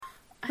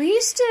We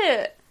used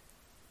to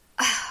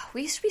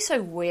be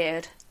so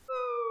weird.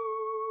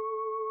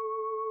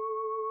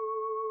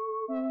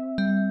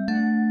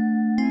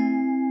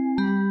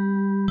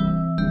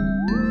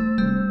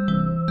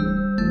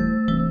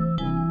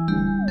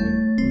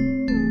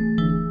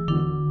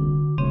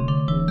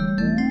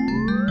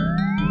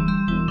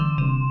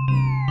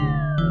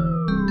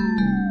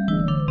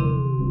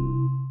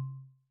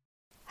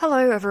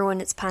 Hello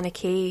everyone, it's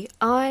Panicky.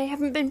 I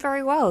haven't been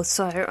very well,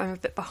 so I'm a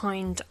bit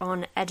behind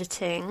on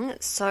editing,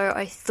 so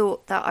I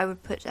thought that I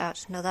would put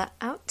out another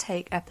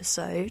outtake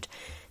episode.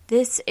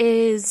 This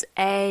is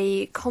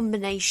a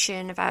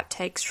combination of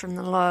outtakes from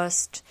the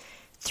last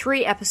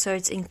 3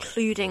 episodes,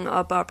 including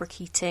our Barbara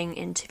Keating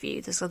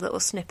interview. There's a little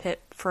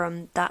snippet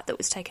from that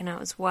was taken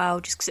out as well,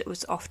 just because it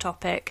was off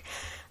topic.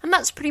 And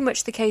that's pretty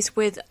much the case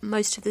with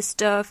most of this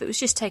stuff. It was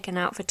just taken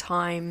out for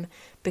time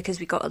because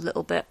we got a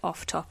little bit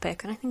off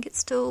topic, and I think it's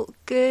still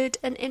good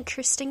and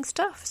interesting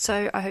stuff,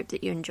 so I hope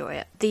that you enjoy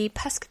it. The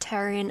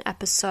pescatarian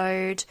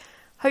episode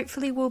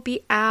hopefully will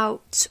be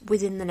out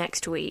within the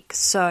next week,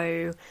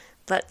 so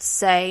let's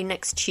say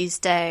next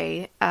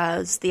Tuesday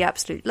as the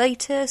absolute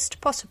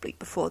latest, possibly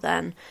before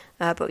then,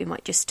 but we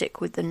might just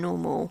stick with the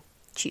normal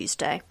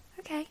Tuesday.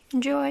 Okay,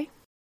 enjoy.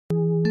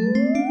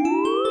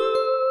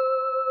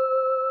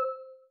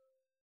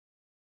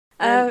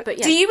 But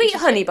yeah, do you eat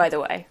honey, by the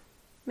way?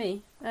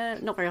 Me?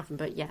 Not very often,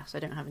 but yes, I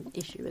don't have an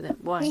issue with it.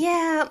 Why?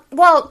 Yeah,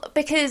 well,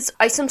 because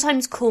I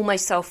sometimes call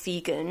myself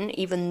vegan,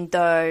 even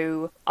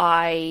though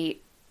I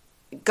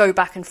go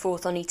back and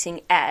forth on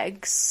eating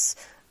eggs.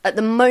 At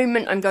the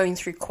moment, I'm going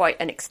through quite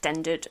an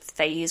extended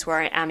phase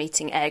where I am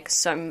eating eggs,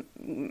 so I'm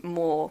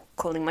more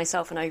calling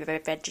myself an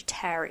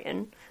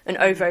ovo-vegetarian. An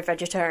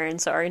ovo-vegetarian,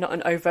 sorry, not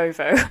an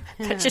ovovo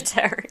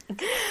vegetarian.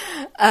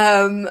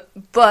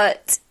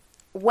 But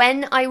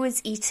when I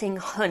was eating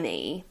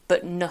honey,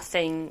 but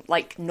nothing,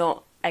 like,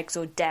 not eggs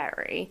or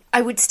dairy,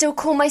 I would still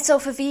call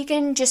myself a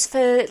vegan just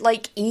for,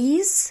 like,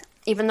 ease,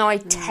 even though I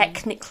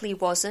technically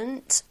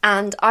wasn't.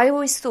 And I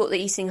always thought that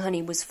eating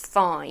honey was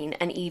fine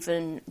and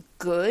even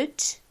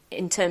good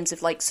in terms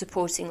of, like,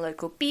 supporting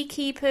local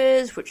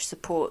beekeepers, which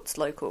supports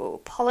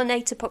local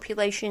pollinator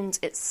populations,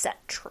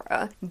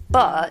 etc.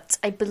 But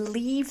I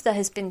believe there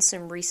has been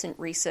some recent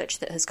research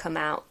that has come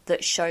out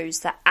that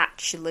shows that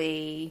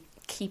actually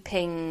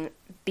keeping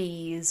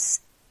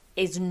bees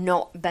is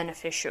not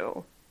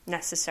beneficial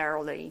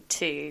necessarily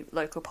to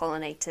local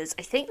pollinators.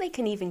 I think they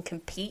can even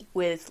compete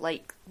with,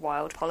 like,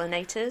 wild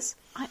pollinators.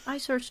 I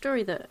saw a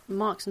story that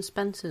Marks and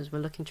Spencer's were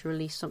looking to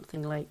release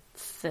something like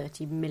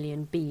 30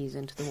 million bees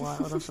into the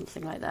wild or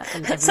something like that.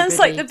 And that sounds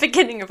like the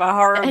beginning of a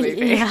horror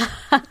movie. Yeah.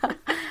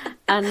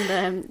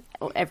 And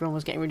everyone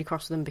was getting really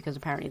cross with them because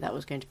apparently that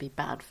was going to be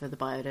bad for the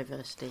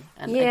biodiversity.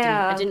 And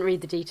I didn't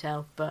read the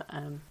detail, but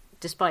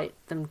despite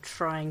them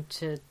trying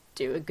to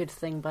do a good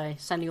thing by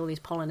sending all these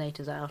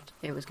pollinators out,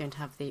 it was going to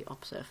have the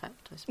opposite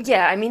effect, I suppose.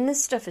 Yeah, I mean,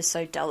 this stuff is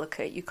so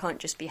delicate, you can't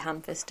just be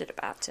ham-fisted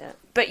about it.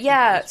 But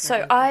yeah,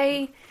 so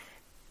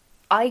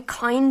I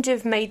kind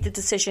of made the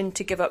decision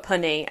to give up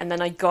honey, and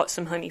then I got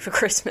some honey for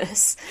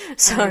Christmas,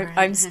 so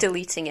I'm still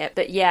eating it.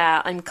 But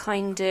yeah, I'm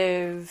kind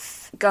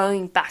of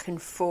going back and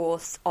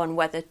forth on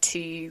whether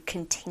to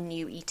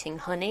continue eating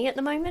honey at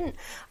the moment.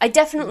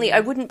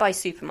 I wouldn't buy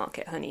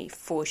supermarket honey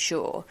for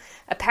sure.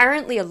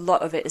 Apparently a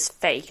lot of it is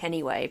fake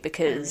anyway,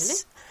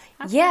 because...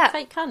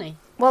 Fake honey?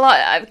 Well,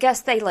 I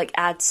guess they, like,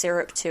 add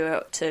syrup to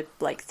it to,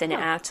 like, thin it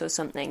out or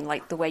something,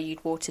 like the way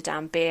you'd water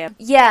down beer.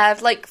 Yeah,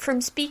 like,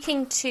 from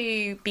speaking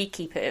to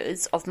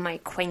beekeepers of my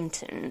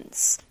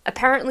acquaintance,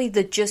 apparently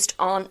there just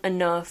aren't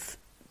enough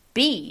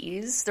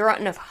bees, there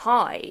aren't enough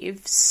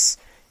hives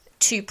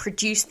to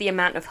produce the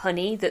amount of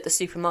honey that the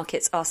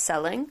supermarkets are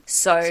selling.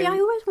 So, see, I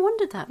always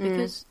wondered that,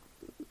 because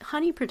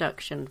honey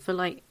production for,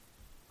 like,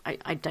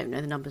 I don't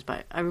know the numbers,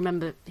 but I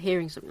remember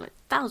hearing something like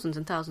thousands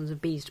and thousands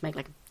of bees to make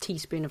like a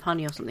teaspoon of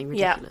honey or something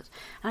ridiculous.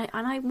 Yeah.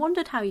 And I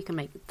wondered how you can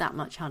make that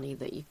much honey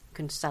that you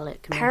can sell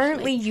it commercially.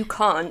 Apparently you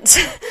can't.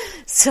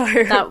 So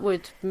that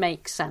would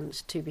make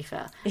sense, to be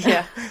fair.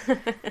 Yeah.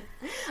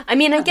 I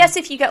mean, I guess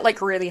if you get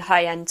like really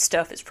high-end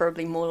stuff, it's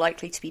probably more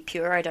likely to be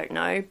pure. I don't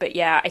know. But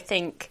yeah, I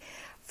think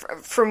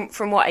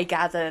from what I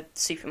gather,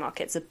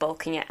 supermarkets are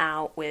bulking it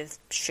out with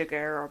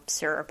sugar or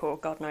syrup or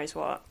God knows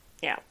what.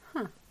 Yeah.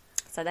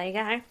 So there you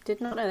go. Did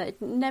not know that.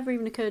 It never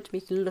even occurred to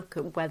me to look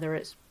at whether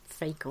it's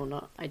fake or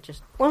not. I don't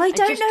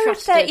know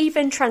if they're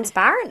even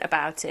transparent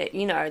about it,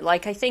 you know.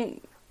 Like, I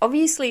think,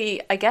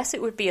 obviously, I guess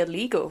it would be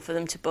illegal for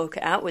them to bulk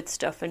it out with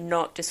stuff and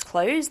not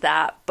disclose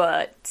that,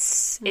 but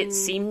it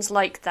seems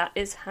like that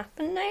is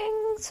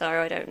happening, so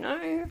I don't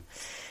know.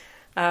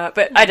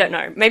 But I don't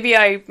know. Maybe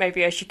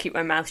I should keep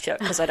my mouth shut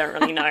because I don't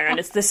really know. And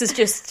this is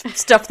just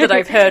stuff that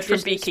I've heard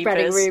from beekeepers.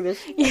 Spreading rumours.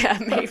 Yeah,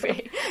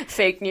 maybe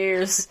fake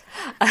news,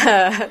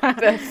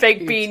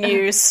 fake bee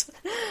news.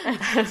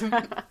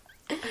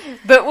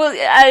 But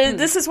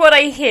this is what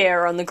I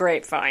hear on the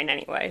grapevine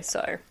anyway.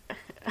 So.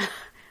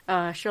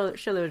 Sure,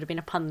 there would have been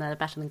a pun there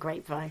better than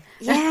grapevine.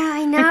 Yeah,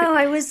 I know.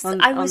 I was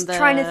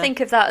trying to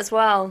think of that as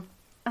well.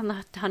 And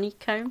the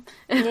honeycomb.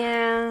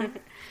 Yeah.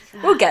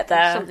 We'll get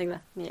there. Something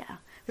that, yeah,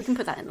 we can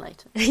put that in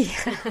later.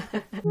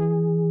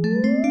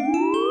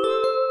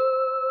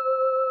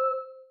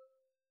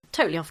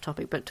 Totally off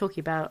topic, but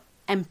talking about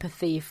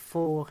empathy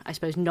for, I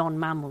suppose,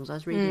 non-mammals. I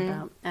was reading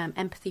about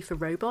empathy for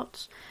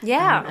robots.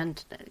 Yeah.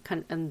 And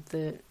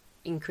the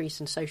increase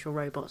in social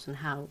robots and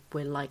how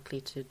we're likely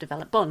to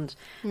develop bonds.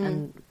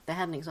 And they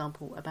had an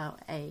example about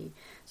a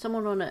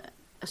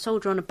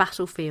soldier on a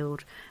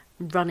battlefield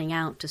running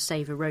out to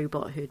save a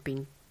robot who had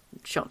been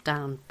shot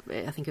down.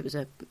 I think it was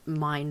a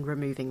mine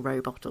removing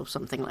robot or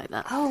something like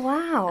that. Oh,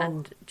 wow.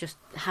 And just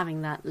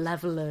having that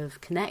level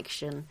of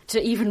connection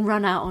to even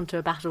run out onto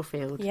a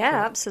battlefield.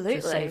 Yeah,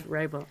 absolutely. To save a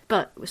robot.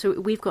 But so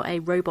we've got a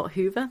robot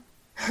Hoover.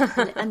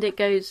 and it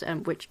goes,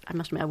 which I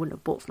must admit I wouldn't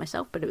have bought for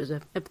myself, but it was a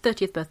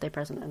 30th birthday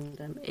present,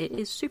 and it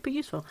is super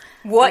useful.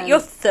 What? You're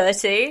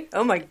 30?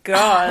 Oh my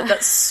god,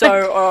 that's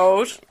so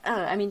old.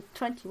 I mean,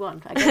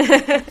 21, I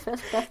guess.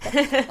 First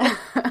birthday.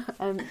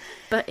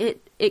 But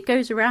it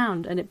goes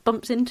around and it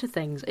bumps into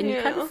things, and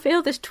you kind of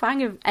feel this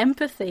twang of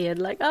empathy and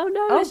like, oh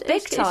no, it's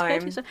big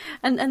time.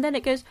 And then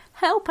it goes,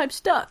 help, I'm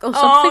stuck, or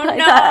something like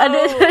that. And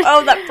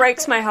oh, that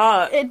breaks my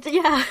heart. And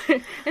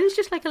it's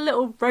just like a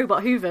little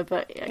robot Hoover,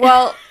 but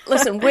well,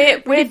 listen,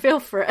 we feel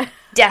for it.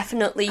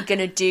 Definitely going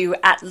to do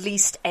at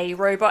least a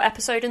robot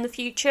episode in the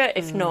future,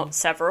 if not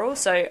several.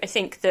 So I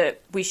think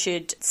that we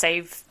should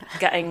save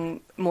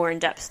getting more in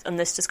depth on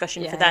this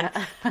discussion for then.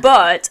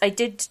 But I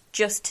did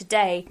just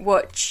today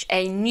watch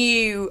a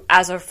new,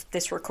 as of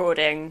this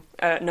recording,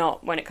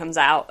 not when it comes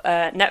out,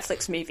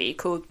 Netflix movie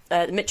called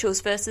The Mitchells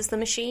versus the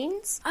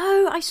Machines.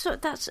 Oh, I saw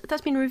that's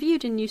been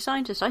reviewed in New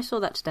Scientist. I saw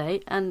that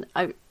today, and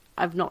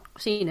I've not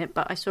seen it,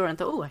 but I saw it and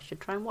thought, I should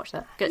try and watch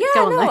that. Go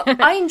on,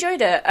 though. I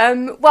enjoyed it.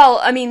 Well,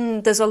 I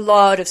mean, there's a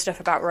lot of stuff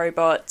about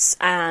robots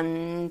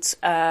and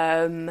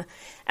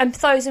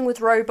empathizing with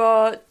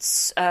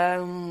robots,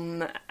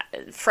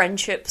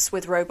 friendships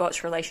with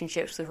robots,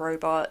 relationships with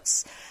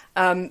robots.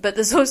 But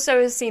there's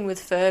also a scene with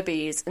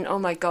Furbies, and oh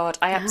my god,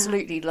 I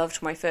absolutely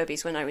loved my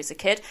Furbies when I was a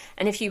kid.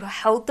 And if you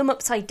held them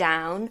upside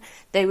down,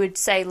 they would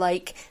say,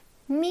 like,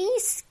 me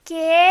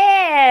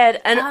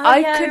scared, and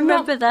I could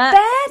not bear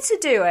to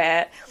do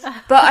it.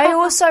 But I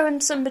also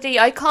am somebody,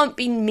 I can't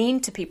be mean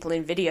to people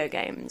in video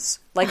games.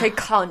 Like, I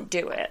can't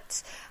do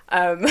it.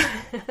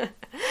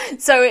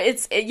 So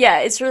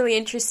it's really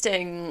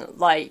interesting,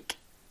 like,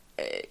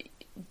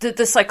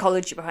 the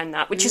psychology behind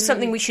that, which is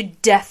something we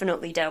should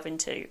definitely delve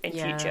into in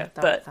future.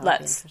 But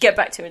let's get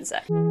back to it in a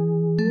sec. Did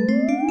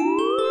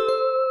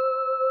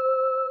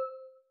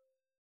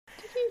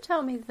you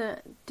tell me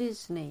that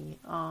Disney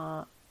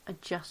are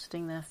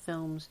adjusting their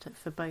films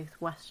for both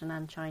Western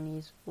and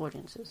Chinese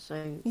audiences?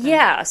 So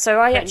so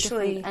I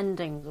actually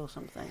endings or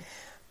something.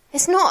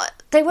 It's not.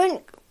 They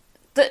won't.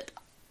 That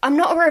I'm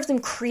not aware of them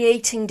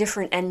creating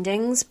different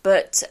endings,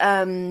 but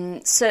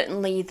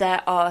certainly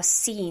there are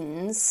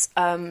scenes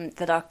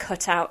that are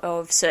cut out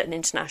of certain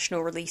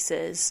international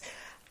releases.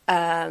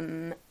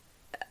 Sometimes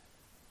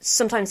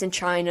in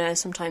China,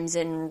 sometimes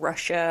in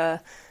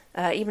Russia.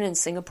 Even in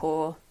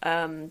Singapore,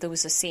 there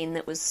was a scene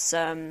that was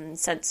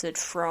censored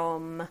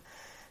from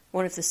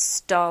one of the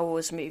Star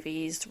Wars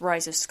movies,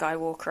 Rise of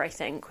Skywalker, I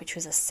think, which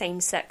was a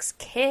same-sex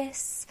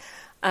kiss.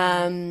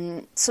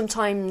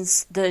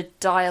 Sometimes the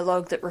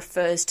dialogue that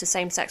refers to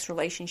same-sex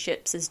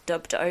relationships is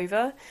dubbed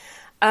over.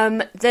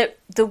 There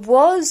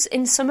was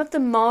in some of the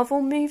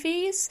Marvel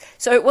movies,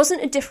 so it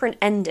wasn't a different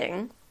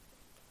ending,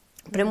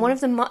 but in one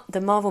of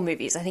the Marvel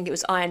movies, I think it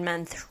was Iron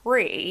Man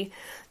 3,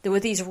 there were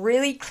these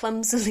really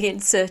clumsily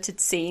inserted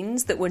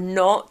scenes that were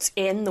not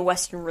in the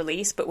Western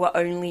release, but were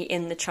only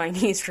in the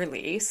Chinese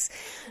release,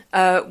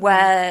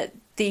 where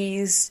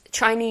these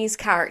Chinese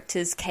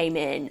characters came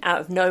in out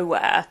of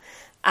nowhere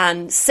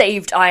and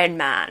saved Iron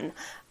Man.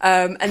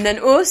 And then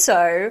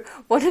also,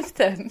 one of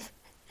the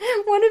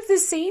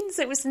scenes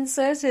that was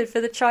inserted for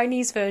the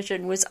Chinese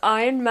version was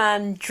Iron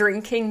Man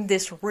drinking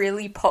this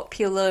really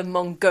popular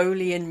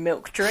Mongolian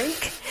milk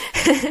drink.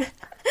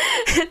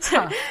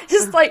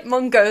 Just like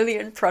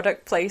Mongolian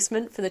product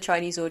placement for the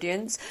Chinese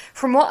audience.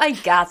 From what I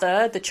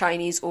gather, the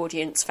Chinese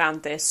audience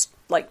found this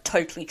like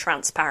totally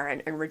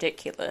transparent and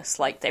ridiculous.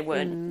 Like they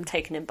weren't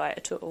taken in by it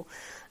at all.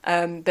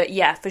 But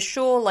yeah, for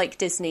sure, like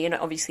Disney, and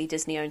obviously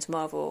Disney owns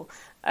Marvel,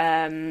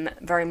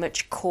 very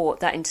much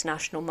caught that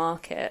international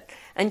market.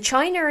 And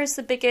China is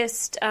the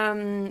biggest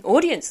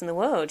audience in the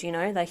world, you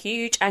know, they're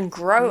huge and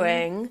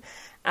growing.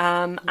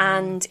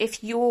 And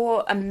if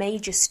you're a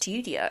major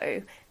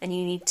studio and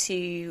you need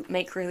to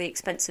make really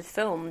expensive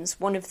films,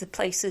 one of the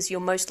places you're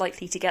most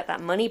likely to get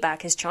that money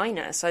back is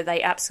China. So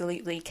they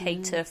absolutely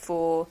cater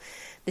for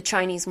the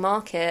Chinese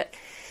market.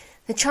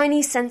 The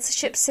Chinese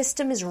censorship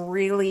system is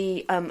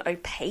really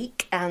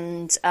opaque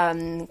and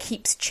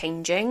keeps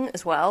changing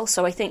as well.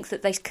 So I think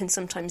that they can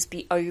sometimes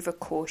be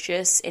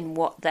overcautious in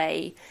what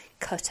they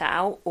cut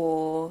out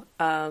or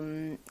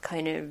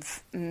kind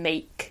of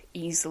make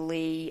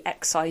easily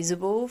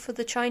excisable for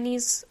the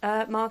Chinese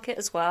market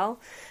as well,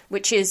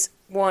 which is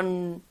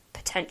one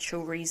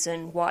potential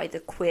reason why the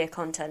queer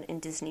content in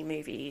Disney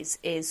movies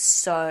is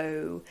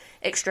so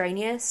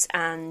extraneous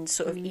and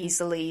sort of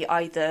easily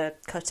either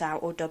cut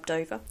out or dubbed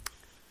over.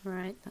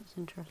 Right, that's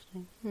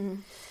interesting.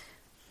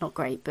 Not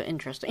great, but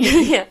interesting.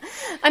 Yeah.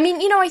 I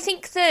mean, I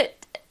think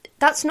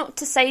that's not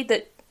to say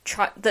that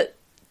that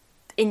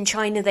in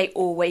China they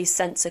always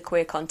censor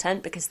queer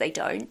content, because they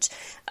don't.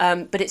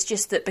 But it's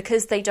just that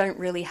because they don't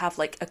really have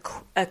like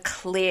a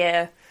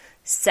clear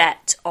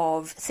set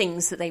of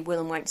things that they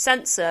will and won't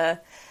censor,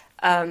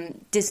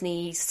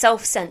 Disney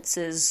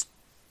self-censors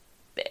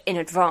in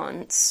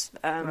advance.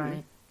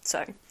 Right.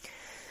 So...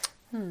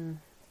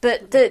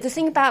 But the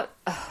thing about...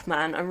 Oh,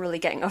 man, I'm really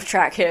getting off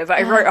track here, but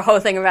I wrote a whole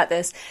thing about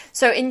this.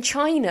 So in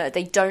China,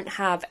 they don't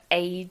have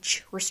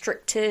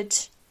age-restricted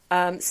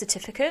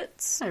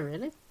certificates. Oh,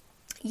 really?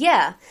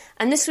 Yeah,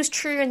 and this was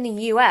true in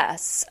the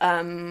US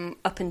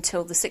up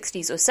until the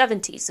 60s or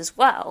 70s as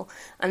well,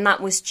 and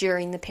that was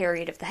during the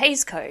period of the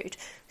Hays Code.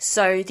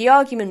 So the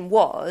argument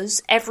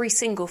was every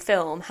single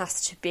film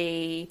has to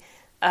be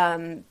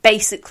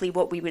basically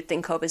what we would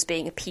think of as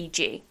being a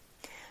PG.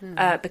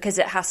 Because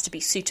it has to be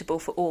suitable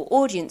for all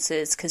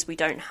audiences, because we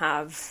don't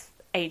have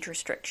age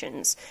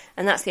restrictions.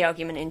 And that's the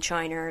argument in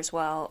China as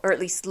well. Or at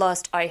least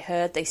last I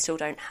heard, they still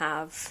don't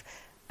have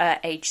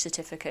age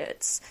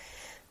certificates.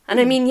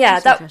 And I mean,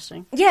 that's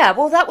interesting. Yeah,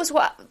 well, that was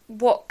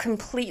what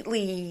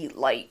completely,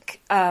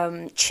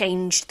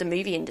 changed the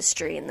movie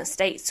industry in the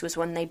States, was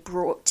when they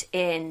brought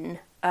in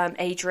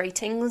age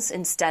ratings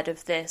instead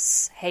of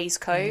this Hays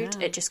Code.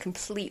 Yeah. It just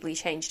completely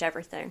changed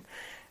everything.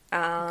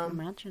 I can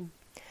imagine.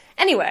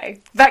 Anyway,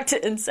 back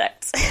to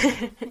insects.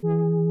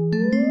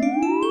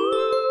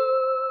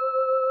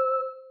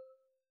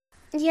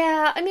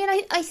 Yeah, I mean,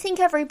 I think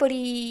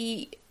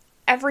everybody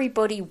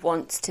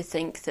wants to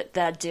think that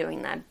they're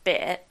doing their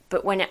bit,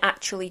 but when it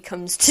actually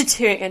comes to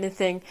doing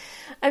anything,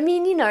 I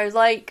mean,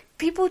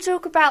 people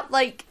talk about,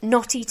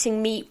 not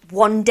eating meat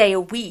one day a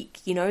week,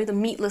 the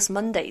Meatless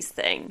Mondays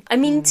thing. I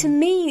mean, to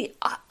me,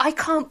 I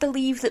can't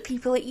believe that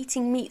people are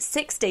eating meat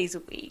 6 days a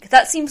week.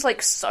 That seems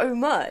like so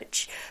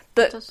much.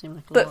 But, does seem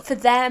like a but lot. for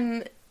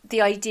them,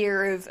 the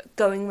idea of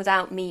going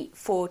without meat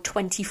for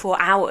 24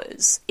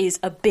 hours is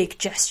a big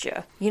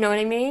gesture. You know what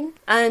I mean?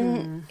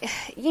 And,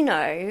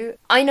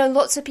 I know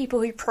lots of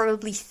people who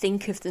probably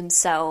think of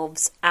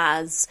themselves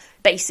as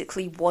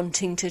basically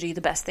wanting to do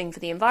the best thing for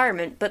the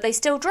environment, but they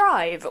still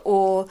drive,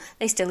 or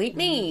they still eat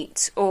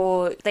meat,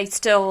 or they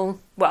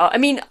still... Well, I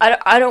mean,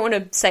 I don't want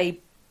to say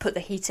put the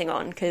heating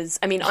on, because,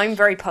 I mean, I'm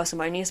very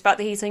parsimonious about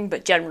the heating,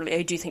 but generally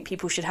I do think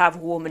people should have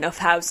warm enough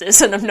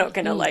houses, and I'm not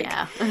going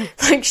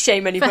to,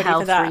 shame anybody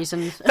for that.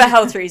 Reasons. For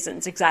health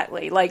reasons,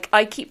 exactly.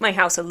 I keep my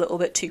house a little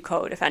bit too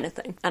cold, if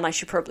anything, and I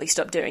should probably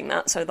stop doing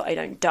that so that I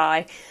don't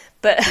die.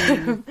 But,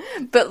 yeah,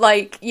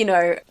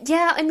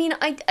 I mean,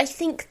 I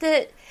think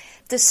that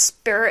the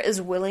spirit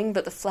is willing,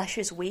 but the flesh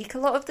is weak a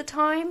lot of the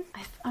time.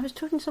 I was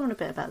talking to someone a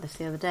bit about this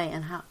the other day,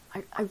 and how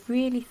I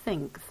really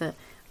think that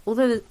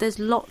although there's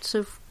lots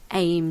of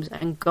aims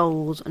and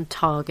goals and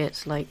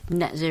targets like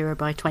net zero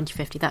by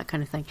 2050, that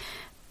kind of thing,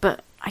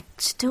 but I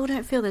still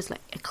don't feel there's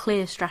a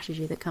clear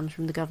strategy that comes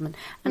from the government.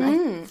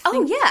 And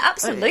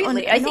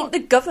absolutely. I think the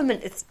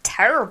government is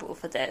terrible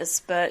for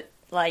this, but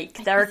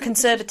they're a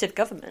conservative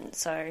government,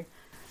 so...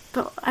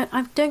 But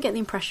I don't get the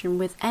impression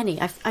with any.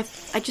 I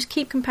just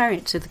keep comparing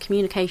it to the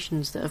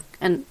communications that have...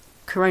 And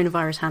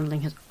coronavirus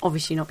handling has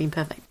obviously not been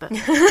perfect, but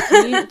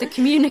the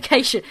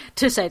communication,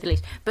 to say the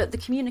least. But the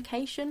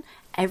communication,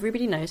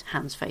 everybody knows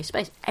hands, face,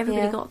 space.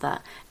 Everybody got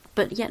that.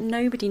 But yet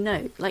nobody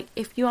knows.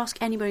 If you ask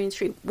anybody in the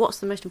street, what's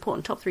the most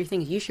important top 3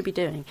 things you should be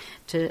doing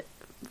to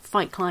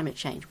fight climate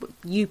change,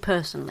 you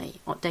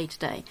personally, or day to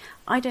day,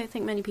 I don't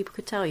think many people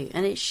could tell you.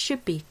 And it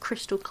should be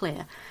crystal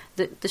clear.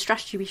 The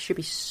strategy should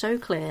be so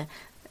clear,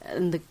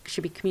 and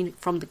should be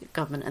from the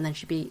government, and then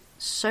should be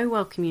so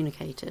well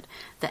communicated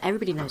that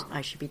everybody knows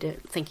I should be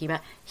thinking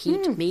about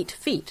heat, meat,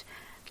 feet,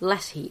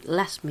 less heat,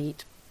 less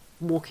meat,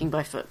 walking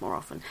by foot more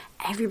often.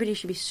 Everybody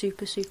should be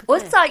super, super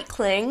clear. Or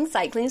cycling.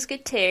 Cycling's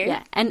good too.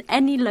 Yeah, and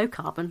any low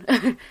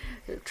carbon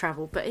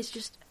travel, but it's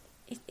just...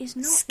 It's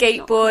not...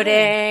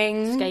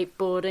 Skateboarding.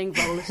 Skateboarding,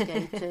 roller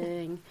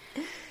skating...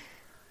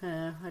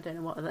 I don't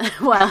know what are they.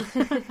 Well,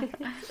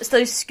 it's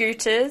those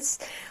scooters.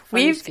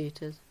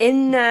 Scooters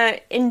in the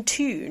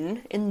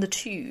Tune,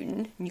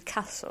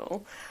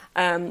 Newcastle.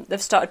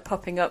 They've started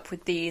popping up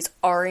with these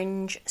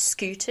orange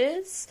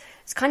scooters.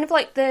 It's kind of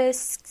like the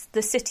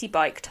city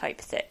bike type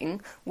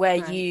thing, where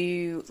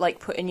you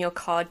put in your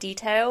car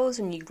details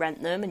and you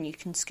rent them and you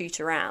can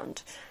scoot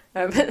around.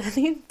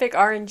 These big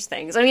orange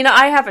things. I mean,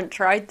 I haven't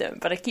tried them,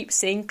 but I keep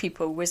seeing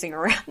people whizzing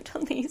around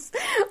on these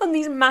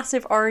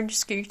massive orange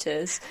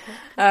scooters,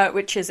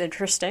 which is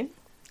interesting.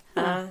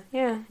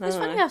 It's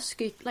funny how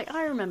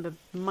I remember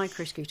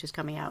micro scooters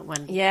coming out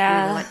when we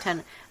were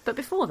 10, but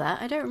before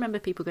that, I don't remember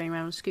people going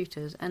around on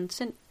scooters, and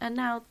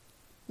now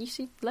you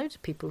see loads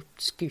of people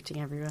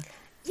scooting everywhere.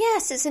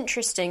 Yes, it's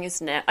interesting,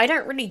 isn't it? I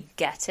don't really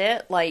get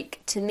it.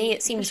 To me,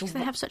 it seems because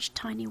they have such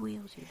tiny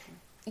wheels.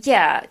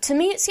 Yeah, to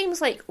me it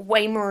seems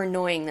way more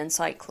annoying than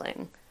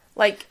cycling.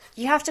 Like,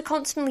 you have to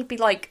constantly be,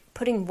 like,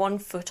 putting one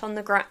foot on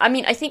the ground. I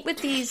mean, I think with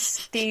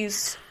these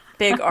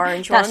big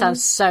orange ones... That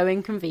sounds so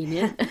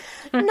inconvenient.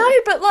 No,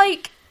 but,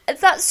 like,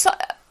 that's... So,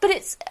 but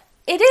it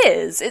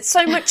is. It's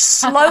so much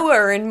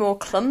slower and more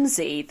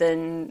clumsy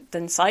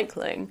than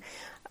cycling.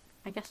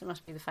 I guess it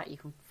must be the fact you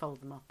can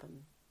fold them up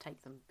and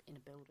take them in a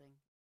building.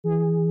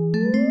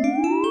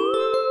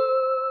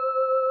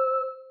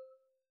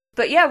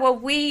 But yeah, well,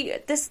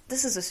 this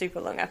is a super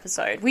long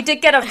episode. We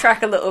did get off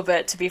track a little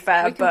bit, to be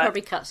fair. We can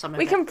probably cut some of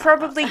it. We can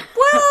probably...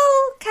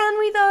 Well, can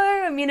we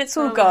though? I mean, it's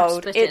all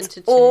gold. It's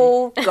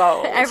all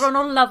gold.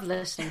 Everyone will love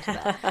listening to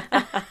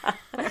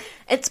that.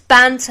 It's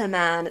banter,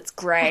 man. It's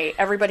great.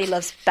 Everybody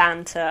loves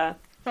banter.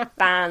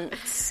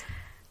 Bants.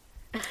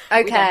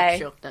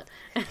 Okay.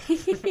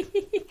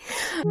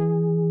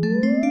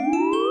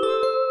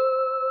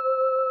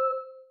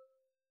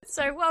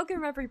 So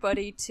welcome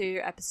everybody to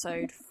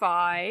episode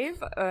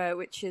 5,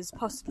 which is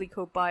possibly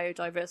called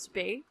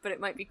Biodiversity, but it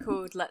might be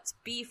called Let's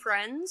Be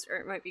Friends, or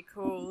it might be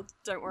called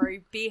Don't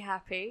Worry, Be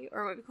Happy,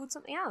 or it might be called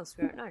something else,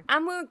 we don't know.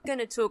 And we're going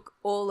to talk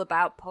all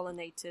about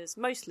pollinators,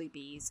 mostly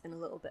bees, and a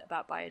little bit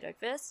about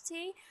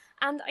biodiversity.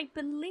 And I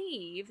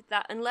believe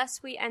that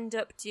unless we end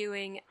up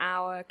doing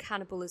our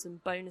cannibalism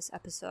bonus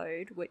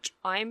episode, which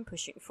I'm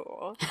pushing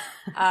for,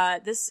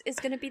 this is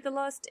going to be the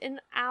last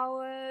in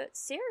our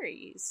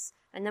series.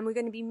 And then we're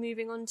going to be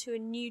moving on to a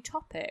new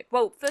topic.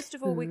 Well, first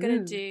of all, we're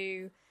going to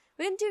do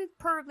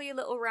probably a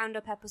little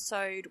roundup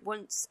episode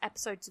once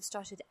episodes have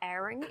started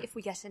airing, if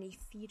we get any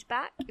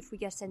feedback, if we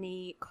get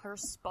any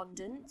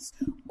correspondence,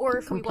 or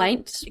if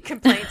complaints.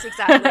 Complaints,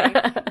 exactly.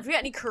 If we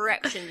get any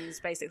corrections,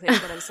 basically,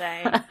 is what I'm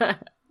saying.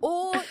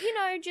 Or,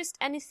 just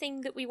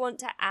anything that we want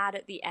to add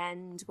at the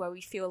end where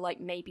we feel like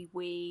maybe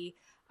we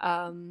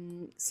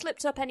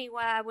slipped up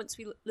anywhere once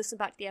we listen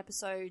back to the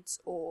episodes,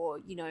 or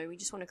we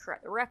just want to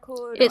correct the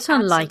record. It's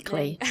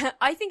unlikely.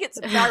 I think it's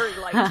very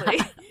likely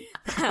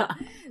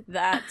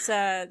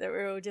that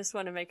we'll just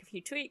want to make a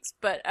few tweaks,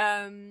 but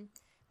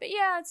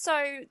yeah,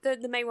 so there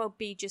may well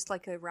be just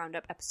like a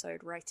roundup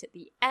episode right at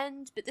the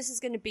end, but this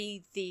is going to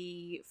be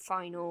the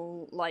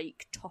final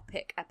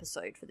topic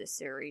episode for this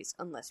series,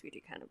 unless we do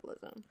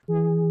cannibalism.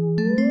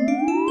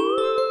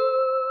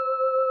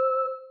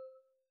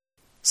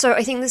 So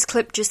I think this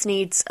clip just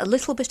needs a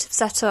little bit of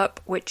setup,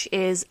 which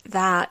is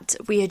that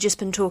we had just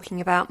been talking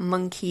about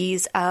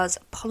monkeys as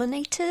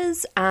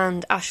pollinators,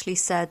 and Ashley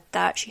said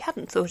that she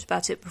hadn't thought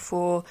about it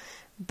before,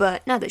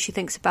 but now that she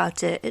thinks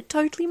about it, it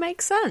totally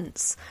makes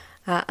sense.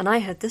 And I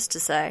had this to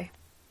say.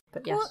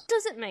 But yes. Well,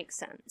 does it make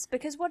sense?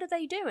 Because what are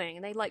they doing?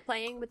 Are they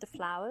playing with the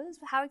flowers?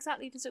 How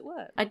exactly does it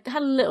work? I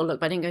had a little look,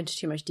 but I didn't go into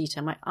too much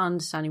detail. My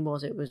understanding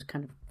was it was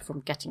kind of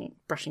from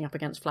brushing up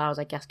against flowers,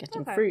 I guess,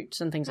 getting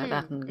fruits and things like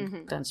that,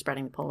 and then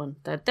spreading the pollen.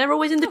 They're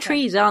always in the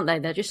trees, aren't they?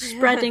 They're just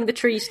spreading the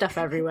tree stuff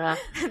everywhere.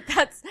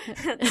 That's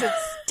a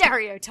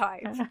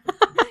stereotype.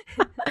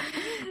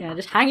 Yeah,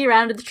 just hanging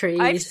around in the trees.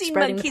 I've seen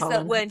spreading monkeys the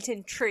pollen. that weren't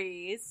in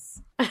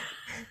trees.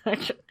 Are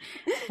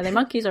they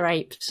monkeys or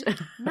apes? No,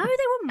 they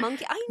were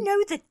monkeys. I know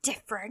the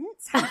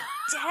difference. How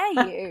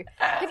dare you?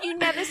 Have you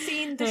never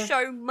seen the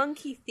show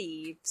Monkey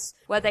Thieves,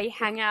 where they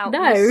hang out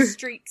in the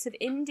streets of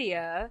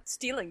India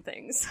stealing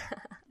things?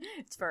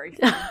 It's very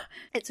fun.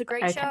 It's a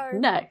great show.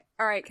 No.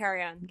 All right,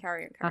 carry on.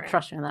 I'll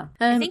trust you on that.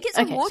 I think it's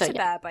on Water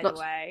Bear, by the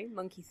way.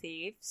 Monkey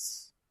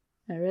Thieves.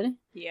 Oh, really?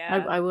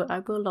 Yeah. I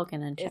will log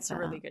in and check It's a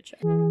really good show.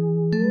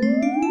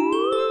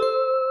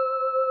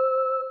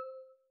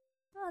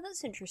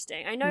 That's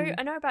interesting. I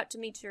know about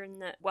Demeter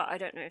and that. Well, I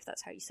don't know if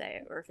that's how you say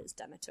it or if it's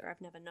Demeter.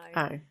 I've never known.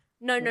 Oh.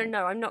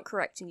 No. I'm not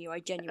correcting you. I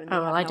genuinely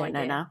have no I don't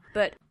idea. know now.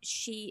 But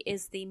she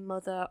is the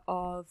mother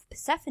of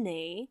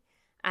Persephone,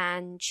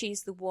 and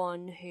she's the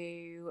one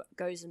who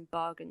goes and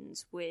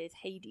bargains with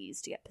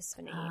Hades to get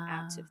Persephone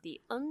out of the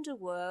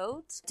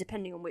underworld,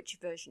 depending on which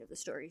version of the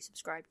story you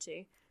subscribe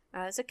to.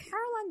 There's a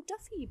Caroline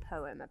Duffy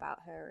poem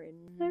about her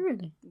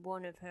in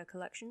one of her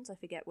collections. I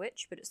forget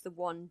which, but it's the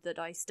one that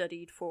I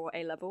studied for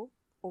A-level.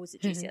 Or was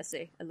it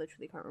GCSE? I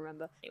literally can't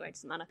remember. Anyway, it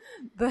doesn't matter.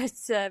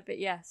 But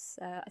yes,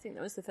 I think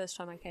that was the first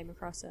time I came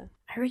across her.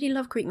 I really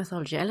love Greek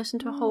mythology. I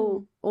listened to a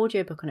whole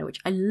audiobook on it, which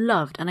I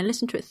loved, and I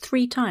listened to it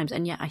 3 times,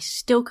 and yet I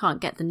still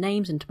can't get the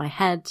names into my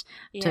head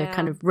to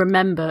kind of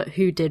remember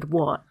who did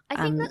what. I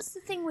think that's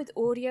the thing with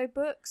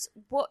audiobooks.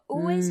 What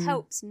always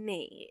helps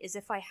me is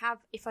if I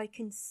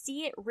can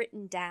see it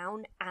written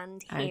down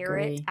and hear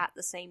it at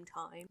the same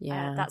time.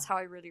 Yeah. That's how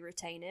I really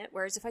retain it.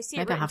 Whereas if I see it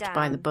Maybe written I have down... to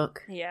buy the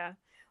book. Yeah.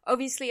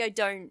 Obviously, I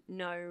don't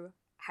know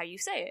how you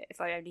say it.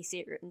 If I only see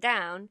it written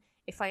down,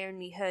 if I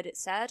only heard it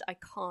said, I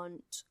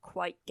can't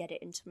quite get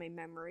it into my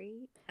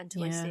memory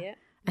until I see it.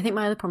 I think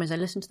my other problem is I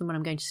listen to them when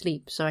I'm going to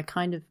sleep, so I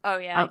kind of... Oh,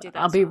 yeah, I do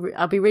that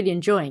I'll be really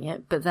enjoying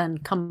it, but then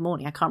come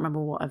morning, I can't remember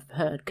what I've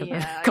heard because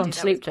I've gone to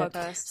sleep to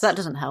it. So that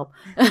doesn't help.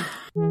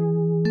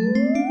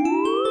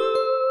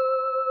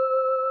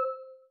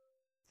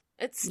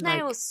 It's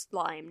snail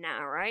slime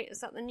now, right? Is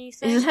that the new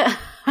thing?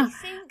 I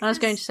think I was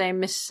going to say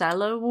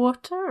micellar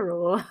water,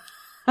 or...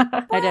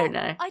 I don't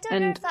know. I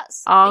don't know if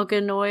that's...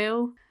 argan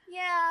oil.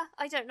 Yeah,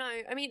 I don't know.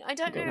 I mean, I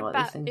don't know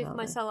about if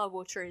micellar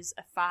water is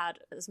a fad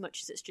as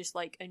much as it's just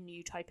like a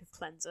new type of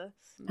cleanser.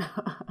 But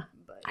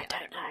yeah, I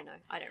don't really know.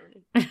 I don't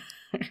really.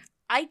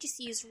 I just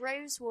use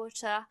rose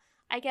water.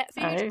 I get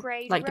food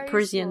grade like rose the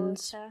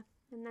Parisians. Water,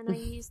 and then I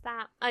use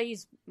that. I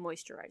use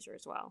moisturizer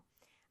as well.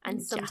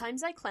 And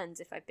sometimes I cleanse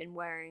if I've been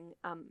wearing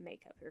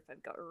makeup or if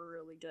I've got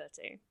really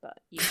dirty. But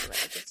usually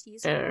I just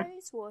use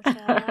rose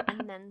water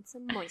and then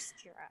some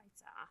moisturiser.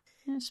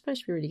 Yeah, it's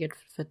supposed to be really good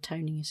for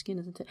toning your skin,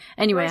 isn't it?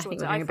 Anyway, I think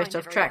we're going a bit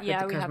off track with the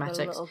cosmetics. Yeah, we have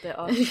a little bit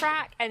off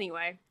track.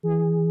 Anyway.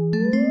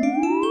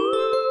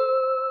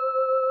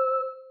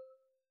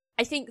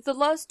 I think the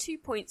last 2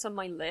 points on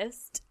my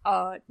list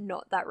are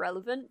not that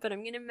relevant, but I'm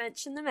going to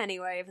mention them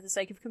anyway for the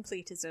sake of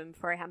completism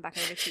before I hand back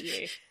over to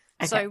you.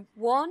 Okay. So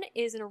one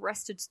is an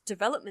Arrested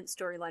Development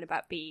storyline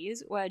about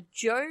bees, where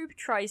Job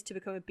tries to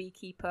become a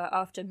beekeeper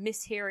after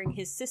mishearing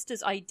his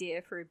sister's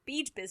idea for a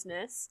bead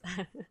business,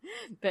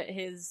 but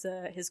his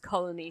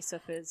colony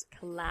suffers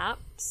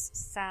collapse,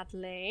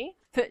 sadly.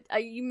 But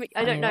I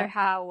don't know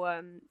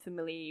how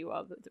familiar you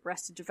are with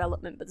Arrested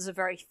Development, but there's a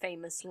very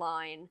famous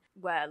line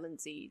where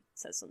Lindsay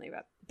says something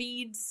about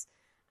beads,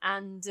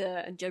 and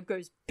Job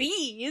goes,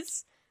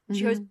 bees? And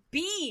she goes,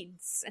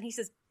 beads! And he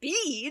says,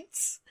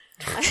 beads?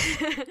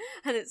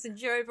 And it's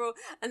enjoyable.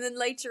 And then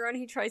later on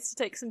he tries to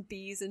take some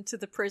bees into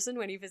the prison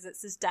when he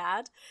visits his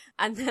dad.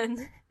 And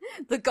then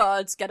the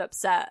guards get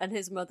upset and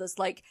his mother's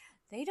like,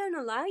 they don't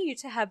allow you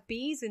to have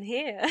bees in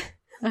here.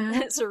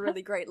 It's a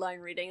really great line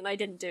reading, and I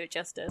didn't do it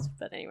justice,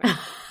 but anyway.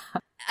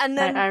 And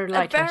then I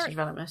liked Arrested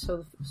Development. I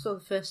saw the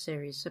first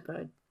series,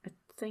 but I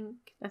think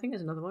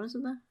there's another one,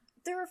 isn't there?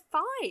 There are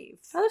 5. Oh,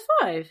 there are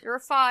 5? There are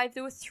 5.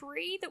 There were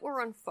 3 that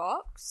were on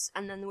Fox,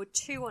 and then there were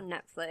 2 on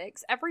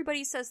Netflix.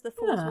 Everybody says the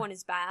 4th one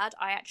is bad.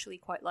 I actually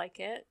quite like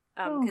it,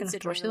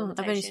 considering the limitations.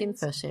 I've only seen the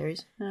first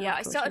series. Yeah,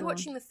 I started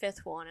watching the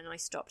 5th one, and I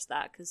stopped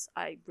that, because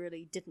I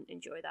really didn't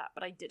enjoy that,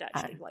 but I did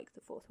actually like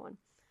the 4th one.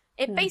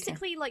 It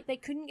basically, like, they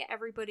couldn't get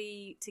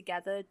everybody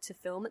together to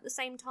film at the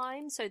same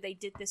time, so they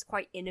did this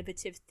quite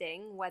innovative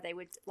thing where they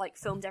would, like,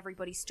 filmed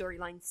everybody's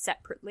storylines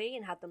separately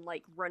and had them,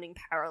 like, running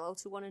parallel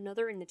to one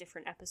another in the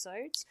different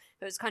episodes.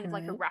 It was kind of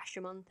like a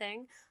Rashomon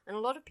thing, and a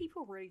lot of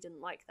people really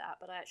didn't like that,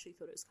 but I actually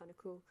thought it was kind of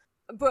cool.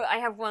 But I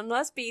have one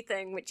last bee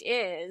thing, which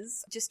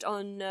is just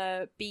on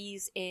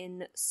bees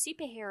in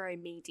superhero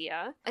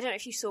media. I don't know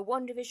if you saw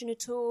WandaVision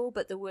at all,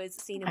 but there was a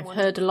scene in I've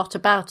heard a lot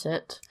about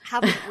it.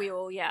 Haven't we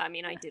all? Yeah, I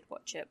mean, I did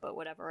watch it, but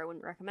whatever, I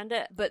wouldn't recommend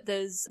it. But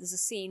there's a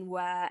scene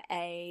where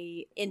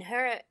in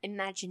her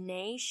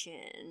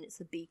imagination, it's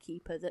a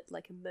beekeeper that,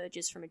 like,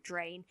 emerges from a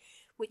drain,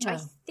 which I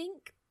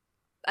think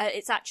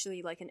it's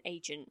actually like an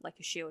agent, like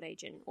a S.H.I.E.L.D.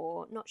 agent,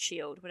 or not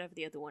S.H.I.E.L.D., whatever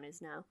the other one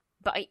is now.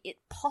 But it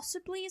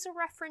possibly is a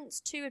reference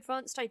to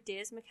Advanced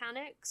Ideas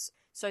Mechanics.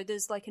 So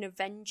there's like an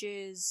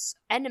Avengers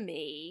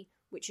enemy,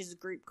 which is a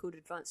group called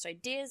Advanced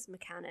Ideas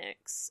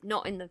Mechanics,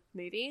 not in the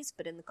movies,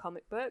 but in the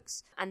comic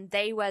books. And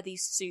they wear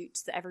these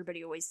suits that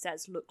everybody always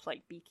says look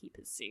like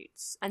beekeepers'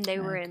 suits. And they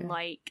were in,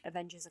 like,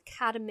 Avengers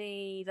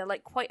Academy. They're,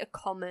 like, quite a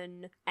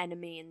common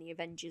enemy in the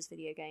Avengers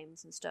video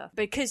games and stuff.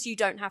 Because you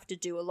don't have to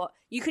do a lot.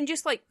 You can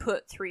just, like,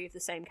 put 3 of the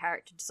same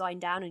character design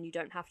down and you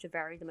don't have to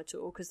vary them at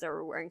all because they're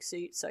all wearing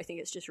suits. So I think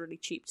it's just really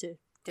cheap to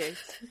do.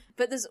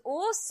 But there's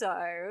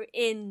also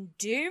in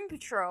Doom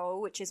Patrol,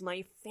 which is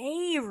my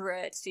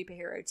favourite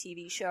superhero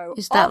TV show.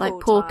 Is that like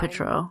Paw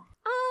Patrol?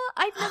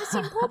 I've never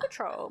seen Paw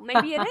Patrol.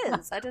 Maybe it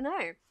is. I don't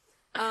know.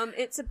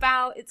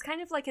 It's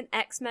kind of like an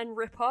X-Men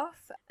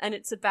ripoff, and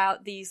it's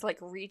about these, like,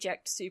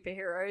 reject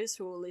superheroes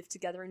who all live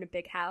together in a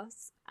big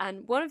house.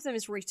 And one of them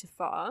is Rita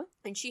Farr,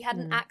 and she had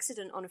an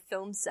accident on a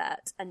film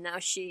set, and now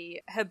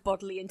her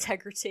bodily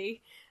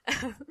integrity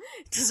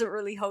doesn't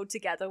really hold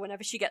together.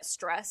 Whenever she gets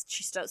stressed,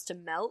 she starts to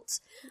melt.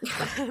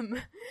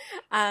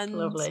 And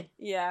lovely.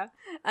 Yeah.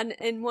 And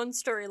in one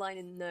storyline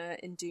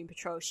in Doom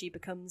Patrol, she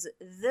becomes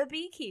the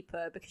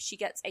beekeeper because she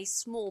gets a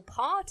small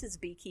part as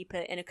beekeeper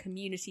in a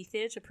community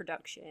theatre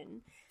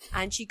production.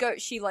 And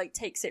she like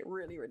takes it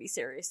really, really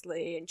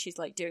seriously, and she's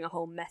like doing a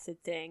whole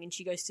method thing, and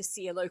she goes to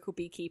see a local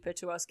beekeeper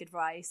to ask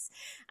advice.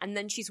 And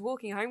then she's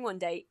walking home one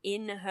day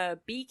in her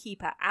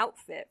beekeeper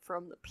outfit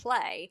from the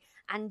play,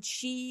 and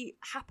she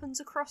happens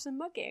across a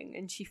mugging,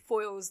 and she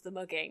foils the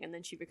mugging, and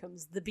then she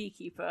becomes the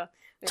beekeeper,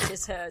 which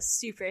is her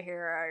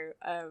superhero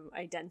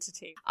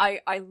identity. I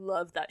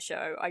love that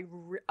show.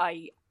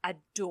 I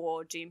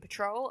adore Doom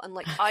Patrol, and,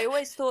 like, I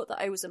always thought that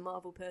I was a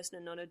Marvel person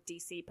and not a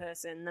DC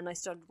person, and then I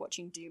started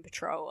watching Doom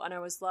Patrol, and I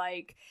was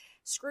like,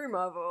 screw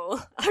Marvel,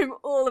 I'm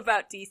all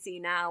about DC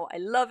now. I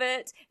love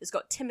it. It's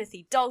got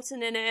Timothy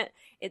Dalton in it.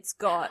 It's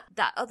got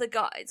that other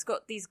guy. It's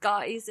got these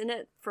guys in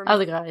it from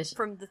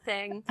the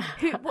thing.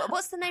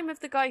 What's the name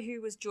of the guy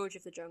who was George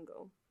of the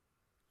Jungle?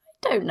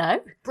 I don't know.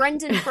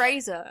 Brendan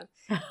Fraser.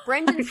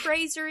 Brendan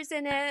Fraser is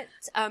in it.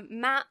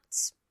 Matt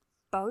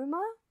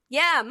Bomer?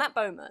 Yeah, Matt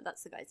Bomer,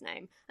 that's the guy's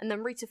name. And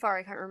then Rita Farr,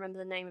 I can't remember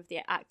the name of the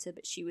actor,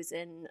 but she was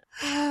in,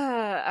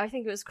 I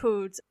think it was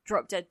called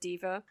Drop Dead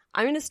Diva.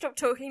 I'm going to stop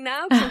talking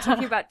now because I'm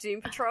talking about Doom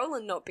Patrol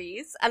and not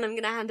bees, and I'm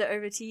going to hand it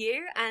over to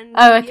you, and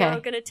you're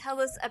going to tell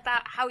us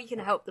about how you can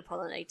help the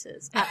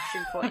pollinators.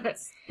 Action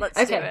points. Let's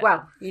do it. Okay,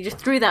 well, you just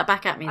threw that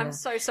back at me there. I'm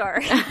so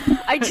sorry.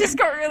 I just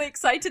got really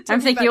excited talking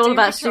I'm thinking all Doom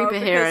about Patrol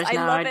superheroes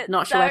now. I love it I'm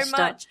not sure where to so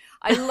start. much.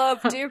 I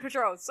love Doom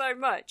Patrol so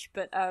much,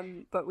 but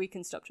we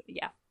can stop.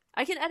 Yeah.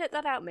 I can edit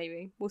that out,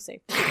 maybe. We'll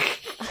see.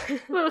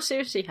 We'll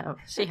see how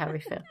we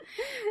feel.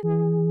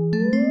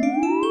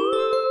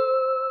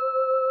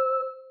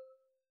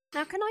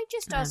 Now, can I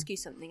just ask you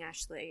something,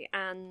 Ashley?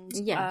 And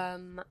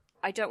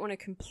I don't want to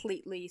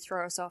completely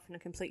throw us off in a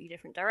completely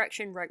different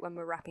direction right when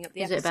we're wrapping up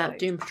the episode. Is it about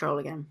Doom Patrol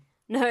again?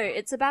 No,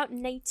 it's about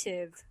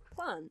native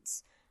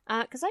plants.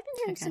 Because I've been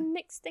hearing some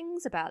mixed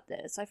things about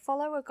this. I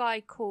follow a guy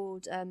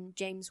called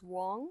James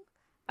Wong.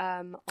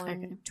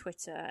 On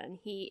Twitter, and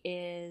he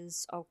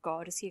is,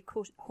 is he a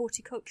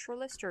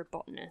horticulturalist or a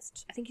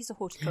botanist? I think he's a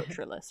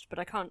horticulturalist, but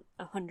I can't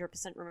 100%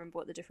 remember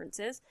what the difference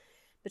is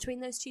between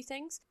those two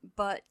things.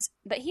 But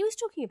he was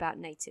talking about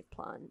native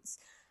plants,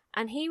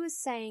 and he was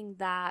saying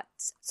that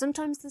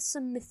sometimes there's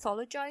some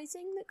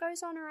mythologizing that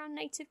goes on around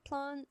native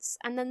plants,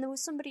 and then there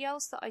was somebody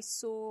else that I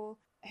saw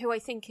who I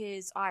think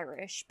is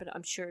Irish, but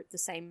I'm sure the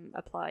same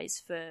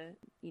applies for,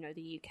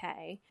 the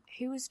UK,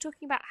 who was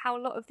talking about how a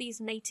lot of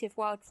these native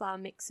wildflower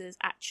mixes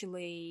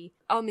actually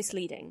are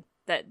misleading.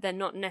 That they're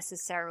not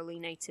necessarily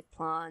native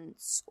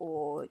plants,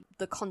 or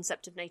the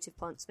concept of native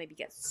plants maybe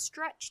gets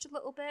stretched a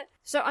little bit.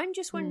 So I'm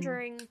just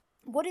wondering,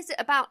 what is it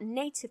about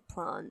native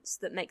plants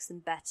that makes them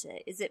better?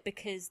 Is it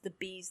because the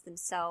bees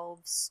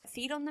themselves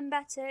feed on them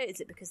better? Is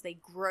it because they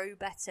grow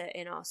better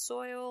in our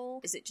soil?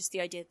 Is it just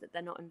the idea that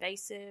they're not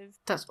invasive?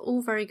 That's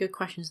all very good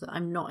questions that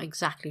I'm not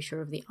exactly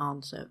sure of the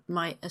answer.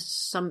 My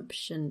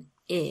assumption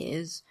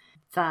is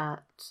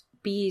that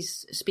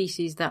bees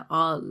species that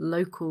are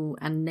local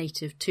and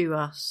native to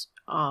us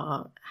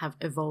have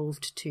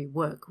evolved to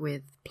work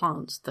with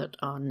plants that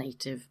are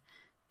native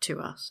to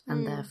us,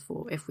 and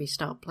therefore if we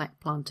start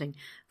planting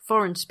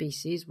foreign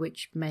species,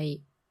 which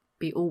may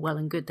be all well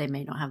and good, they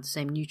may not have the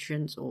same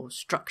nutrients or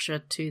structure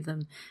to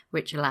them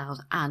which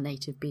allows our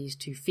native bees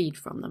to feed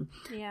from them.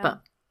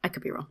 But I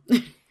could be wrong.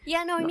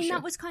 Yeah, no, I mean,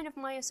 that was kind of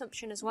my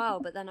assumption as well,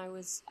 but then I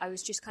was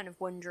just kind of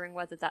wondering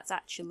whether that's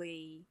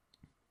actually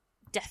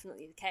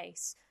definitely the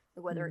case,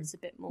 or whether it's a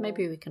bit more...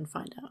 Maybe we can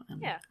find out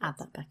and add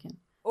that back in.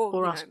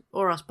 Or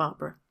us,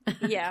 Barbara.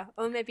 Yeah,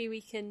 or maybe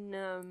we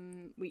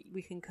can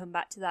we can come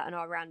back to that in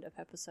our roundup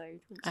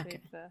episode. Once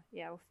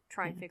we'll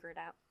try and figure it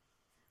out.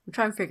 We'll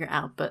try and figure it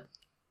out, but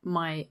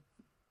my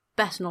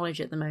best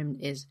knowledge at the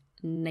moment is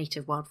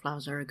native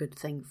wildflowers are a good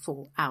thing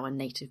for our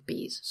native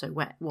bees. So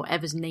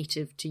whatever's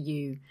native to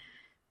you,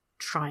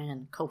 try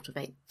and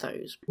cultivate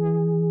those.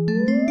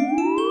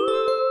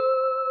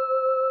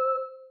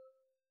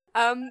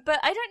 But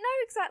I don't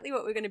know exactly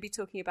what we're going to be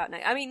talking about now.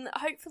 I mean,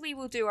 hopefully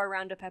we'll do our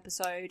roundup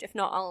episode. If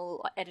not,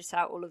 I'll edit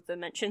out all of the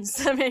mentions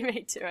that we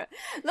made to it.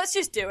 Let's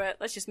just do it.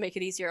 Let's just make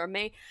it easier on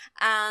me.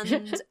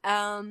 And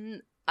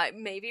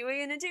maybe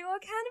we're going to do a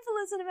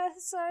cannibalism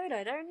episode.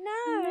 I don't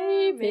know.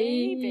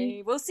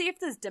 Maybe. We'll see if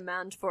there's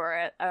demand for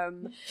it.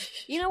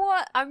 You know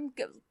what?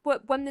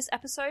 When this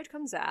episode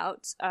comes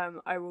out,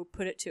 I will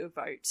put it to a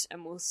vote,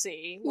 and we'll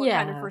see what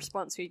kind of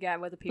response we get.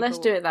 Whether people let's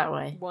do it that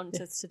way. Want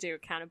us to do a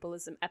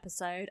cannibalism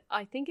episode.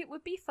 I think it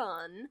would be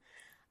fun.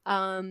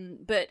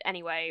 But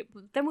anyway,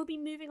 then we'll be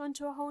moving on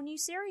to a whole new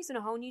series and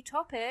a whole new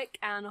topic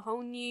and a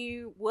whole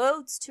new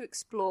worlds to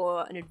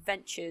explore and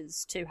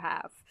adventures to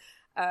have.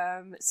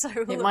 So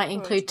it might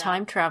include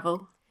time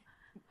travel.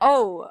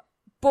 Oh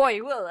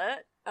boy, will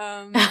it?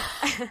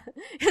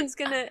 It's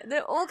gonna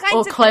all kinds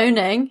or of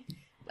cloning.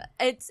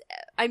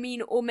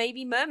 Or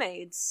maybe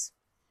mermaids.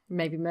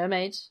 Maybe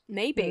mermaids.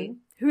 Maybe.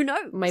 Who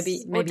knows?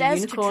 Maybe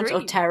unicorns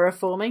or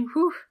terraforming.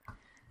 Whew.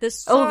 There's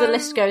so the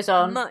list goes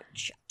on.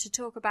 Much to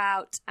talk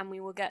about, and we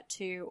will get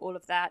to all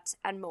of that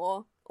and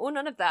more. Or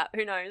none of that.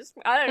 Who knows?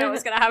 I don't know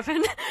what's going to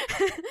happen.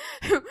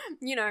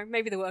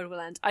 Maybe the world will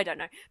end. I don't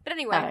know. But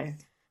anyway.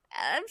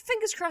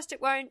 Fingers crossed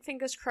it won't.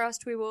 Fingers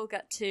crossed we will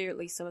get to at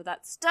least some of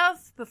that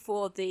stuff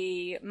before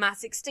the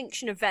mass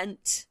extinction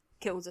event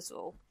kills us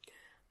all.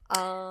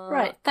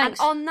 Right, thanks.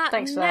 And on that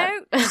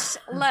note,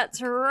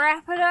 let's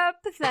wrap it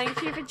up.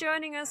 Thank you for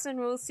joining us, and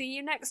we'll see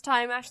you next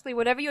time. Ashley,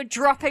 whatever you're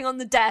dropping on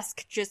the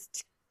desk,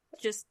 just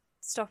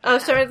stop. Oh,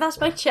 sorry, that's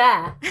my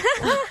chair.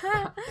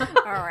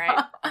 All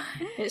right.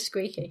 It's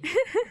squeaky.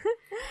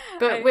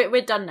 But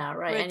we're done now,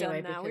 right? We're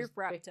done now. We've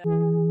wrapped up.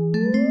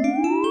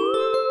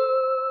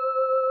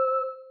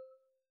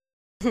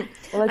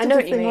 Well, I did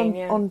a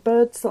thing on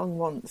birdsong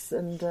once,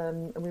 and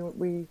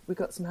we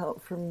got some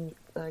help from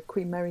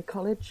Queen Mary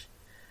College,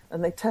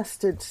 and they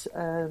tested,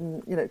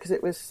 because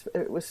it was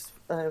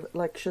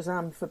like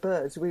Shazam for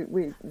birds.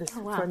 This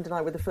friend and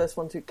I were the first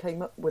ones who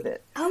came up with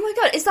it. Oh my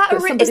god, is that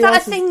a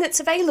thing that's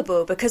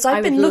available? Because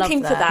I've been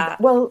looking for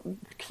that. Well,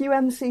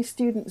 QMC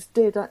students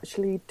did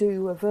actually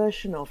do a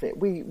version of it.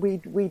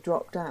 We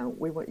dropped out.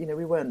 We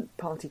weren't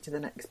party to the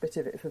next bit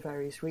of it for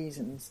various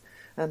reasons.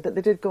 But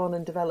they did go on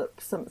and develop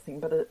something.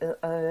 But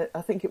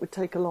I think it would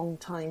take a long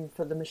time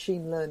for the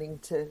machine learning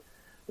to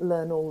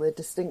learn all the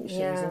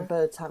distinctions, and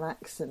birds have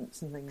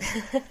accents and things.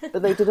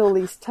 But they did all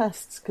these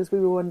tests because we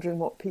were wondering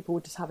what people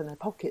would just have in their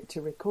pocket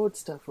to record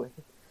stuff with.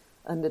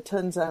 And it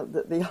turns out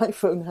that the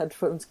iPhone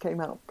headphones came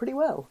out pretty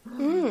well.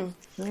 Mm.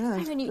 Yeah,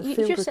 you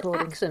just said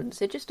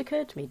accents. It just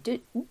occurred to me.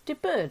 Do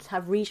birds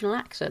have regional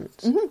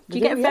accents? Mm-hmm. Do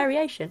you get a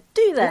variation?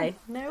 Do they?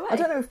 Yeah. No way. I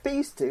don't know if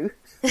bees do.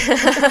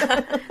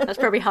 That's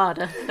probably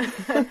harder.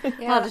 Harder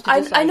to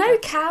decipher. I know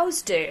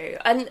cows do.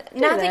 And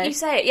now that you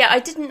say it,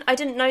 I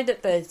didn't know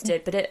that birds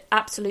did, but it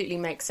absolutely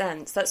makes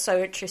sense. That's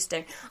so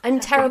interesting.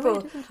 I'm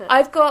terrible.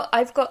 I've got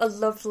a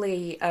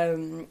lovely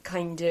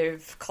kind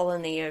of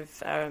colony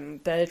of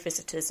bird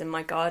visitors in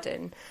my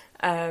garden,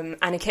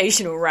 and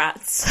occasional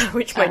rats,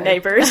 which my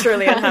neighbour is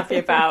really unhappy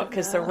about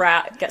because the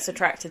rat gets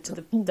attracted to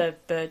the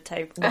bird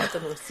table,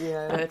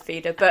 bird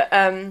feeder.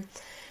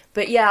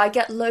 But yeah, I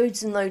get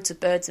loads and loads of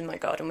birds in my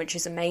garden, which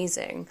is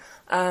amazing.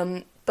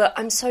 But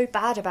I'm so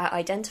bad about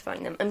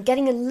identifying them. I'm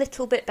getting a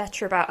little bit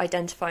better about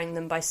identifying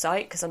them by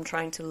sight because I'm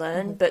trying to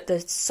learn. But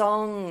the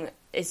song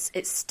it's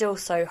still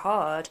so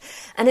hard,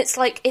 and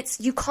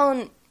you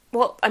can't.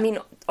 Well, I mean,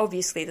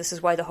 obviously, this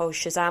is why the whole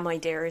Shazam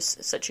idea is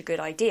such a good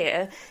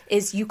idea,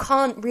 is you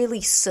can't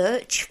really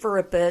search for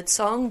a bird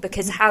song,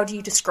 because how do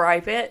you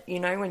describe it,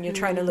 when you're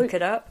trying to look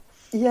it up?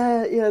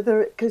 Yeah,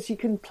 because you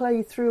can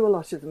play through a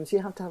lot of them, so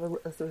you have to have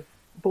a sort of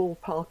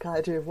ballpark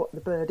idea of what the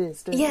bird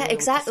is, don't you? Yeah,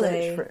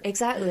 exactly,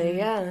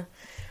 yeah.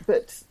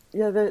 But,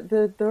 yeah,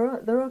 there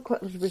are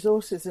quite a lot of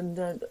resources,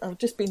 and I've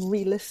just been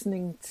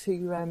re-listening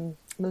to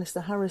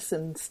Melissa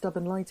Harrison's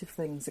Stubborn Light of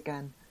Things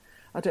again.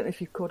 I don't know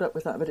if you've caught up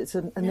with that, but it's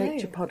a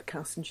nature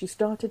podcast, and she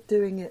started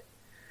doing it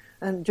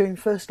during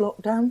first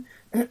lockdown,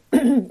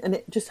 and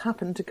it just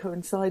happened to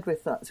coincide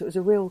with that. So it was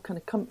a real kind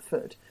of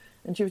comfort,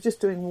 and she was just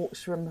doing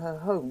walks from her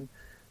home,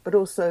 but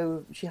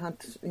also she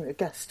had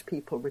guest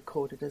people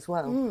recorded as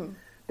well. Mm.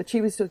 But she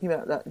was talking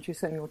about that, and she was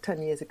saying,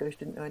 10 years ago she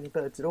didn't know any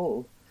birds at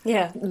all.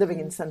 Yeah,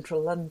 living in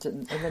central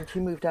London, and then she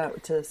moved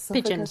out to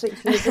Suffolk. Pigeons. I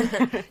think she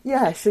was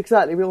yes,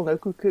 exactly. We all know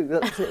cuckoo.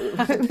 That's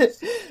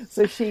it.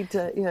 So she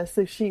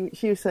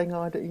was saying,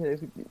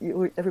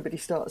 everybody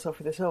starts off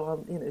with this.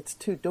 It's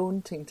too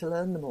daunting to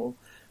learn them all,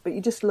 but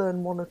you just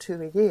learn one or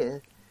two a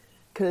year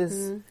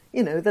because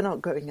they're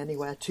not going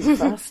anywhere too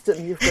fast,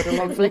 and you've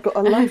got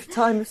a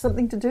lifetime of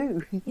something to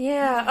do.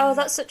 Yeah. Oh,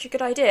 that's such a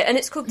good idea, and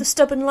it's called The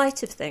Stubborn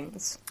Light of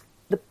Things.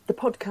 The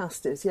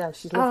podcast is,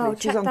 she's lovely.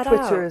 She's on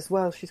Twitter as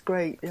well. She's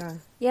great, yeah.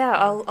 Yeah,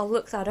 I'll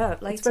look that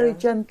up later. It's very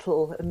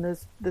gentle, and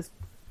there's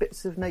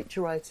bits of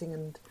nature writing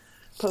and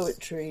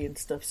poetry and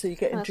stuff, so you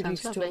get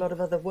introduced to a lot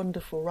of other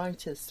wonderful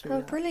writers through that.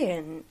 Oh,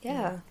 brilliant,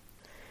 yeah.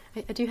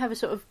 I do have a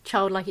sort of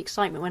childlike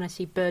excitement when I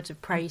see birds of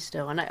prey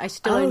still, and I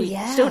still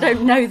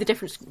don't know the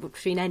difference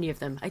between any of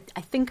them. I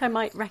think I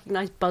might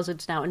recognise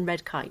buzzards now and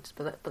red kites,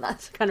 but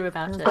that's kind of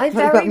about it. I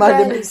very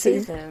rarely see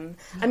them.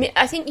 I mean,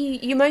 I think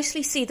you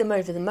mostly see them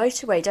over the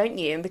motorway, don't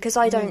you? And because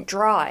I don't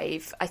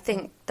drive, I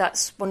think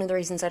that's one of the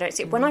reasons I don't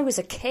see it. When I was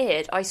a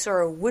kid, I saw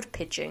a wood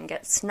pigeon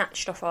get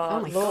snatched off our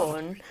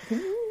lawn.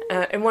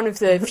 In one of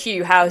the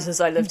few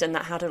houses I lived in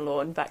that had a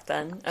lawn back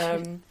then.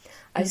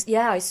 I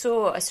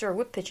saw a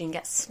wood pigeon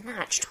get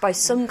snatched by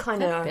some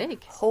kind of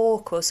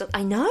hawk or something.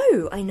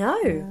 I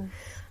know.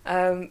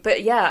 Yeah.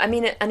 But yeah, I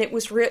mean, it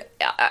was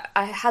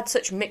I had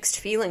such mixed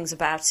feelings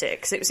about it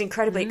because it was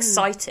incredibly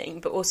exciting,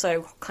 but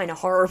also kind of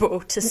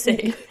horrible to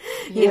see.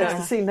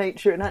 To see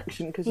nature in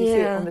action, because you see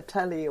it on the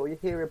telly or you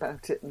hear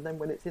about it, and then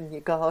when it's in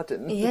your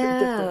garden, it's a bit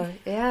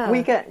different. Yeah.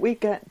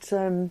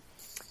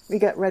 We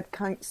get red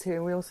kites here,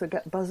 and we also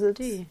get buzzards.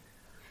 Do you?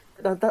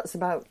 That's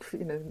about,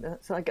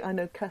 so I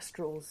know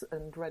kestrels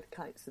and red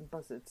kites and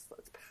buzzards.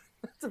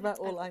 That's about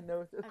all I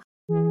know.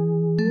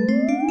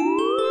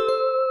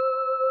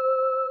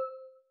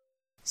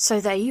 So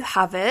there you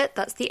have it.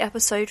 That's the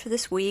episode for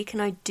this week,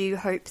 and I do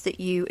hope that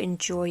you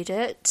enjoyed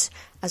it.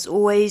 As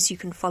always, you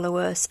can follow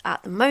us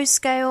at The Most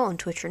Scale on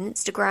Twitter and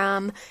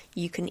Instagram.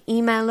 You can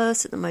email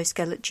us at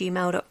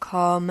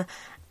themostscale@gmail.com,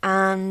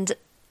 and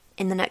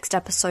in the next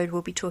episode,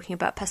 we'll be talking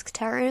about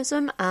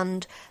pescatarianism,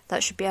 and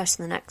that should be out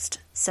in the next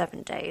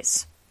 7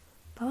 days.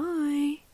 Bye.